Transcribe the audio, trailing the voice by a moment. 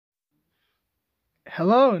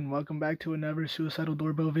Hello and welcome back to another suicidal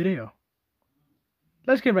doorbell video.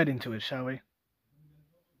 Let's get right into it, shall we?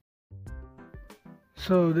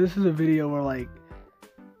 So this is a video where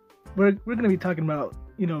we're gonna be talking about,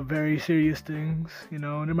 very serious things, and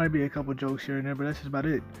there might be a couple jokes here and there, but that's just about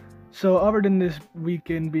it. So other than this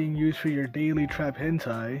weekend being used for your daily trap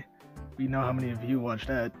hentai, we know how many of you watch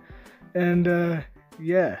that. And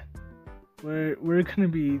yeah. We're gonna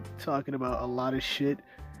be talking about a lot of shit.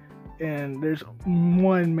 And there's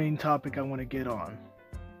one main topic I want to get on.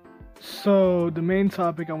 So the main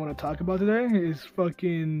topic I want to talk about today is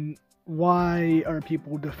fucking why are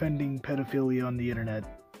people defending pedophilia on the internet?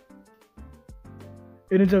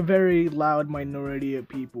 And it's a very loud minority of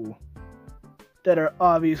people that are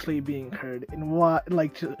obviously being heard, and why,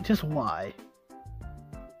 just why?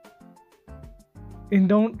 And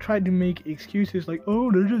don't try to make excuses like,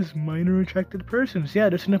 oh, they're just minor attracted persons. Yeah,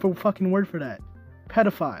 there's another fucking word for that.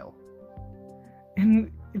 Pedophile.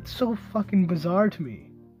 And it's so fucking bizarre to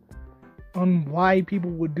me on why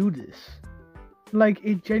people would do this. Like,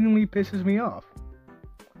 it genuinely pisses me off.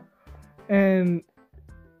 And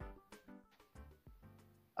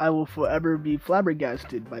I will forever be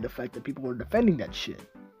flabbergasted by the fact that people are defending that shit.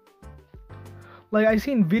 Like, I've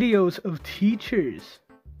seen videos of teachers,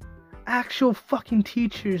 actual fucking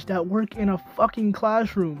teachers that work in a fucking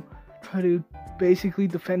classroom, try to basically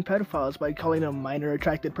defend pedophiles by calling them minor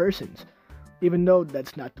attracted persons. Even though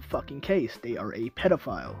that's not the fucking case, they are a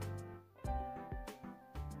pedophile.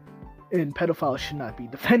 And pedophiles should not be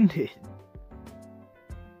defended.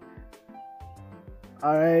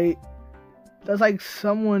 Alright? That's like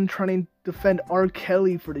someone trying to defend R.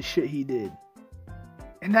 Kelly for the shit he did.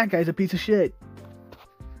 And that guy's a piece of shit.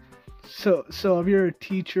 So if you're a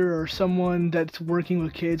teacher or someone that's working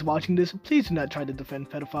with kids watching this, please do not try to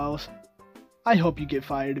defend pedophiles. I hope you get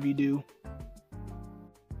fired if you do.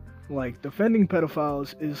 Like, defending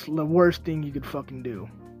pedophiles is the worst thing you could fucking do.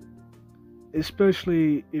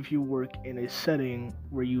 Especially if you work in a setting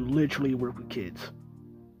where you literally work with kids.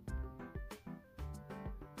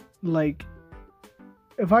 Like,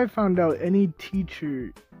 if I found out any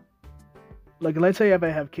teacher, like, let's say if I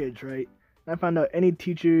have kids, right? I found out any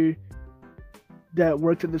teacher that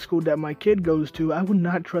works at the school that my kid goes to, I would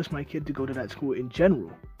not trust my kid to go to that school in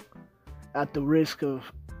general. At the risk of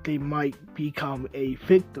they might become a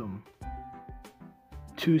victim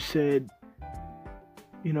to said,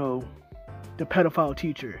 the pedophile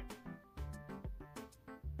teacher.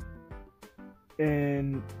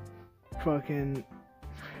 And fucking,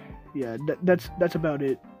 yeah, that's about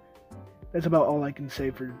it. That's about all I can say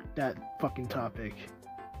for that fucking topic.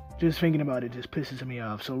 Just thinking about it just pisses me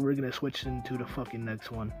off, so we're gonna switch into the fucking next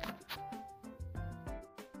one.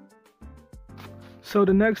 So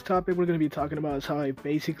the next topic we're going to be talking about is how I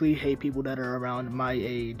basically hate people that are around my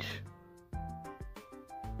age.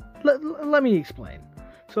 Let me explain.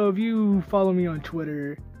 So if you follow me on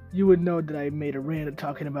Twitter, you would know that I made a rant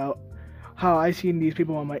talking about how I seen these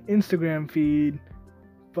people on my Instagram feed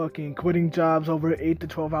fucking quitting jobs over 8 to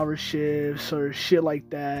 12 hour shifts or shit like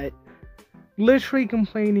that. Literally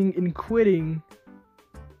complaining and quitting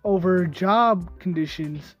over job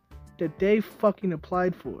conditions that they fucking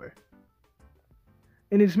applied for.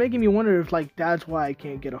 And it's making me wonder if, that's why I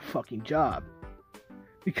can't get a fucking job.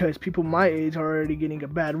 Because people my age are already getting a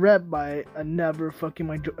bad rep by another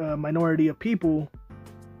fucking minority of people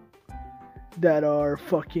that are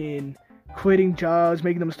fucking quitting jobs,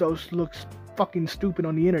 making themselves look fucking stupid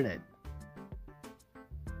on the internet.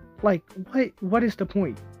 Like, what is the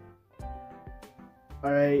point?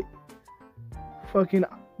 Alright? Fucking,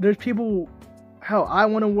 there's people, hell, I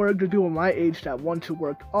want to work, there's people my age that want to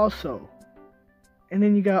work also. And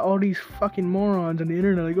then you got all these fucking morons on the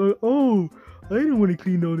internet like, oh, I don't want to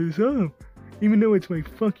clean all this up. Even though it's my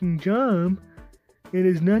fucking job, and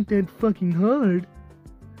it's not that fucking hard,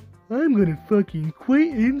 I'm gonna fucking quit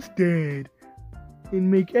instead. And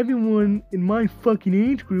make everyone in my fucking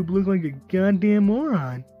age group look like a goddamn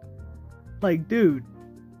moron. Like, dude,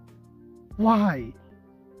 why?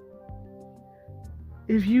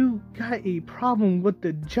 If you got a problem with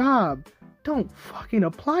the job, don't fucking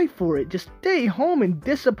apply for it. Just stay home and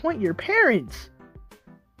disappoint your parents.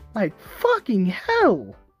 Like, fucking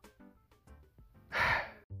hell.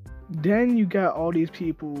 Then you got all these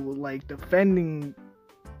people, defending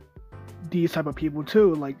these type of people,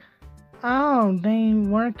 too. Like, oh, they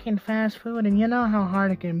work in fast food, and you know how hard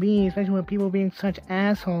it can be, especially with people being such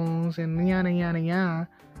assholes, and yada, yada, yada.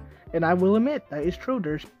 And I will admit, that is true.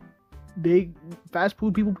 There's big fast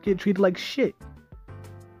food people get treated like shit.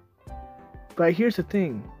 But here's the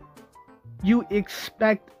thing. You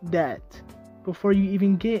expect that before you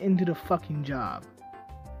even get into the fucking job.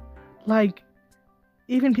 Like,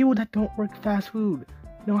 even people that don't work fast food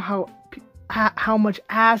know how much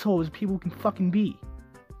assholes people can fucking be.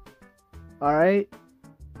 Alright?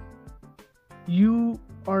 You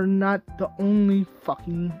are not the only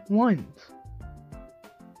fucking ones.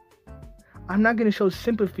 I'm not gonna show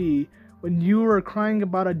sympathy when you are crying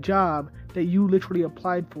about a job that you literally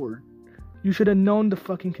applied for. You should have known the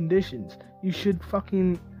fucking conditions. You should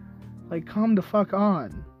fucking, like, calm the fuck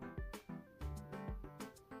on.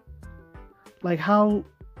 Like, how,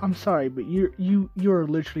 I'm sorry, but you're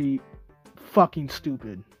literally fucking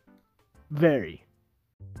stupid. Very.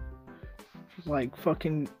 Like,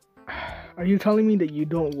 fucking, are you telling me that you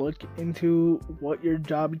don't look into what your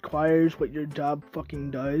job requires, what your job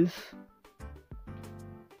fucking does?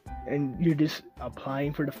 And you're just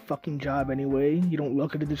applying for the fucking job anyway? You don't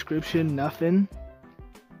look at the description, nothing?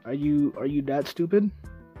 Are you that stupid?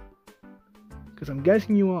 Because I'm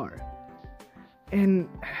guessing you are. And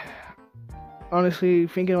honestly,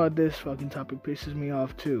 thinking about this fucking topic pisses me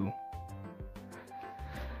off too.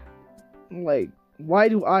 Like, why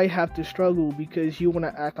do I have to struggle because you want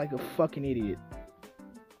to act like a fucking idiot?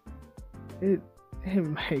 It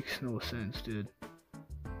makes no sense, dude.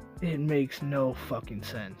 It makes no fucking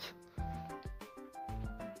sense.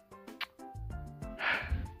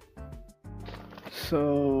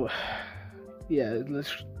 So, yeah,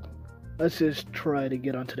 let's just try to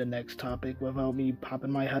get onto the next topic without me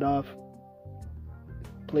popping my head off.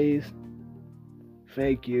 Please.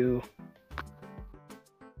 Thank you.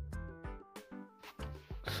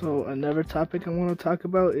 So, another topic I want to talk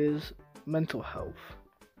about is mental health.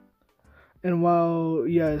 And while,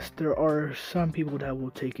 yes, there are some people that will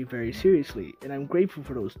take it very seriously, and I'm grateful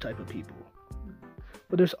for those type of people,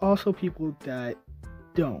 but there's also people that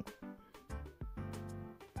don't.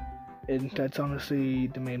 And that's honestly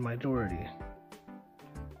the main majority.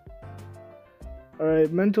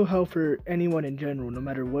 Alright, mental health for anyone in general, no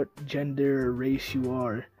matter what gender or race you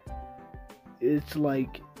are, it's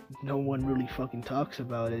like no one really fucking talks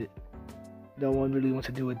about it. No one really wants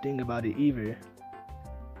to do a thing about it either.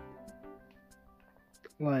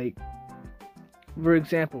 Like, for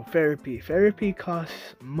example, therapy. Therapy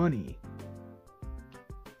costs money.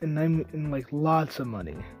 And like lots of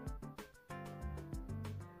money.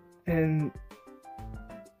 And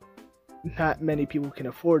not many people can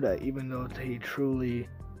afford that, even though they truly,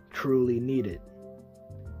 truly need it.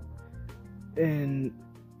 And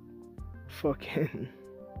fucking,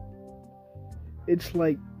 it's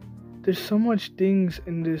like, there's so much things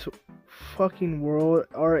in this fucking world,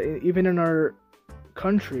 or even in our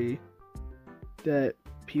country, that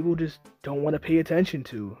people just don't want to pay attention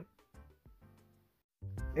to.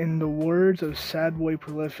 In the words of Sad Boy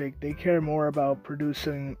Prolific, they care more about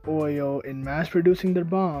producing oil and mass producing their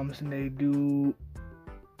bombs than they do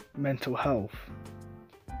mental health.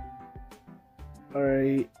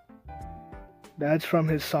 Alright, that's from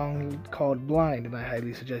his song called Blind, and I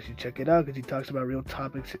highly suggest you check it out because he talks about real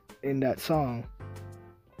topics in that song.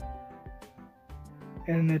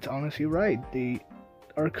 And it's honestly right.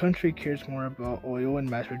 Our country cares more about oil and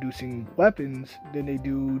mass producing weapons than they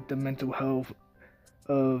do the mental health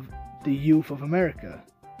of the youth of America.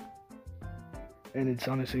 And it's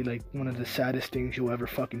honestly like one of the saddest things you'll ever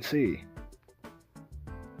fucking see.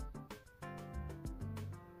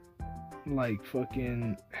 Like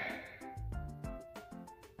fucking,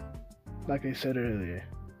 like I said earlier,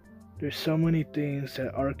 there's so many things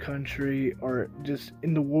that our country, or just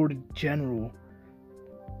in the world in general,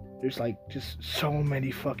 there's like just so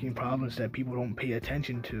many fucking problems that people don't pay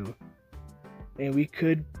attention to. And we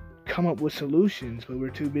could come up with solutions, but we're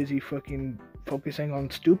too busy fucking focusing on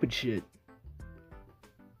stupid shit.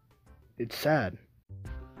 It's sad.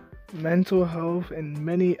 Mental health and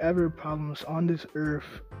many other problems on this earth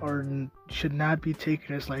should not be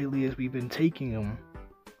taken as lightly as we've been taking them.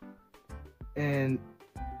 And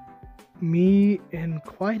me and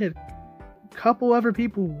quite a couple other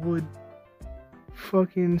people would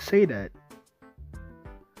fucking say that.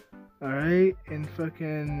 Alright? And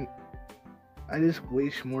fucking, I just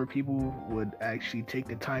wish more people would actually take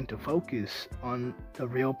the time to focus on the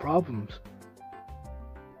real problems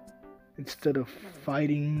instead of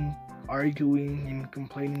fighting, arguing, and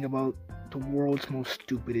complaining about the world's most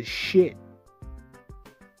stupidest shit.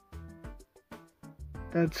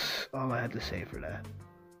 That's all I had to say for that.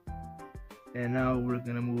 And now we're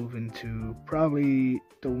gonna move into probably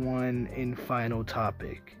the one and final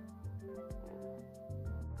topic.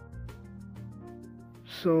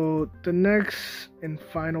 So the next and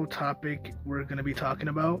final topic we're gonna be talking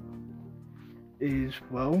about is,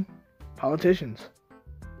 well, politicians.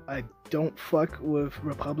 I don't fuck with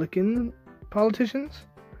Republican politicians,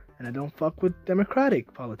 and I don't fuck with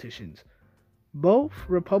Democratic politicians. Both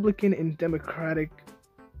Republican and Democratic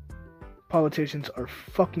politicians are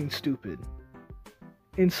fucking stupid.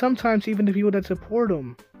 And sometimes even the people that support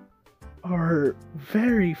them are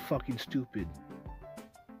very fucking stupid.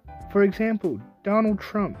 For example, Donald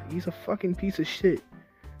Trump, he's a fucking piece of shit.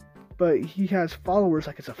 But he has followers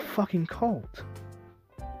like it's a fucking cult.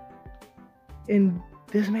 And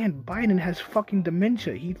this man Biden has fucking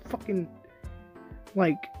dementia. He fucking,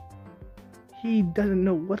 like, he doesn't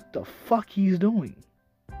know what the fuck he's doing.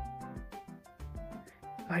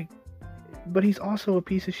 Like, but he's also a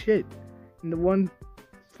piece of shit. And the one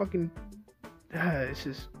fucking, it's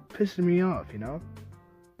just pissing me off, you know?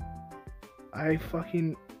 I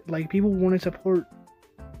fucking, like, people want to support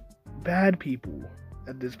bad people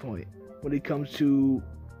at this point when it comes to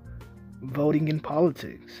voting in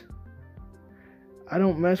politics. I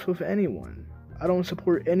don't mess with anyone. I don't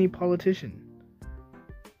support any politician.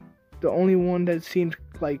 The only one that seemed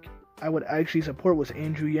like I would actually support was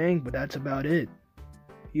Andrew Yang, but that's about it.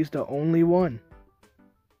 He's the only one.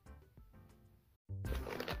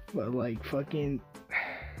 But like fucking,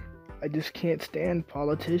 I just can't stand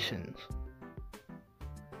politicians.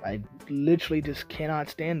 I literally just cannot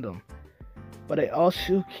stand them. But I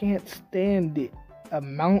also can't stand the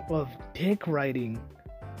amount of dick riding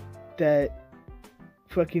that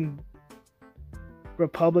fucking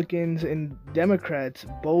Republicans and Democrats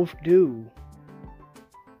both do.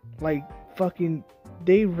 Like, fucking,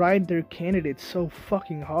 they ride their candidates so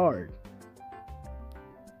fucking hard.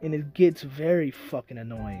 And it gets very fucking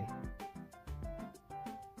annoying.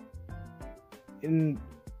 And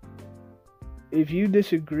if you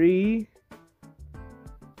disagree,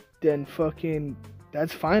 then fucking,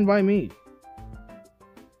 that's fine by me.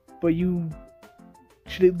 But you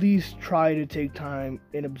should at least try to take time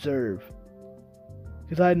and observe.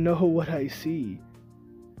 Because I know what I see.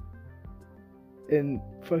 And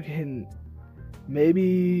fucking,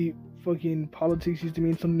 maybe fucking politics used to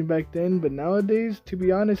mean something back then, but nowadays, to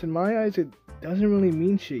be honest, in my eyes, it doesn't really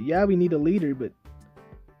mean shit. Yeah, we need a leader, but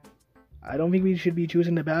I don't think we should be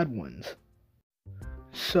choosing the bad ones.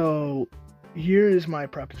 So, here is my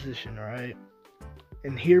proposition, alright?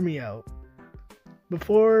 And hear me out.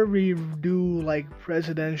 Before we do like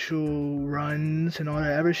presidential runs and all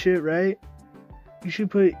that other shit, right? You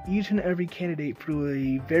should put each and every candidate through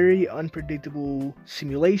a very unpredictable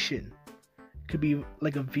simulation. It could be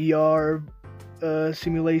like a VR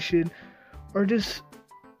simulation, or just,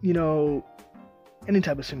 you know, any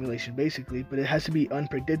type of simulation basically, but it has to be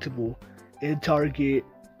unpredictable and target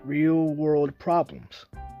real world problems.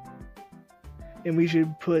 And we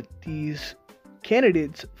should put these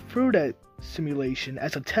candidates through that simulation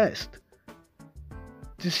as a test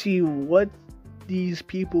to see what these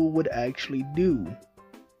people would actually do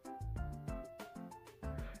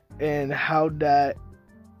and how that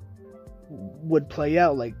would play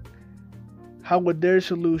out. Like, how would their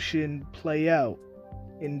solution play out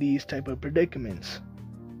in these type of predicaments,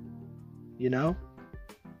 you know?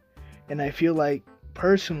 And I feel like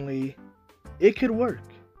personally it could work.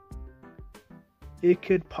 It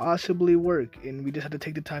could possibly work, and we just have to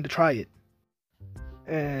take the time to try it.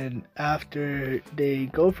 And after they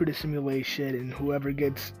go through the simulation, and whoever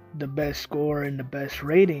gets the best score and the best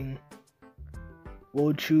rating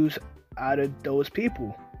will choose out of those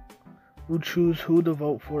people. We'll choose who to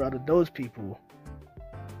vote for out of those people.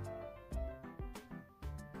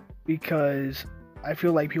 Because I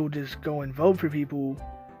feel like people just go and vote for people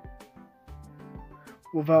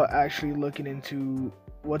without actually looking into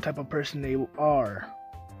what type of person they are.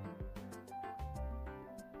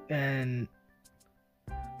 And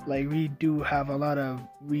like, we do have a lot of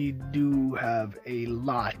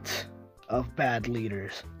bad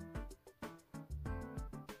leaders.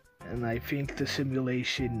 And I think the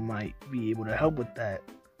simulation might be able to help with that.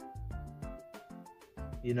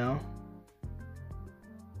 You know?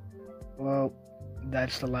 Well,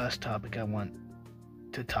 that's the last topic I want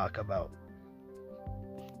to talk about.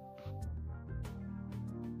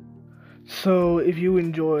 So, if you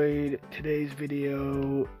enjoyed today's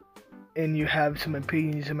video and you have some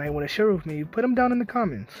opinions you might want to share with me, put them down in the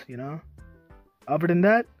comments, you know? Other than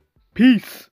that, peace!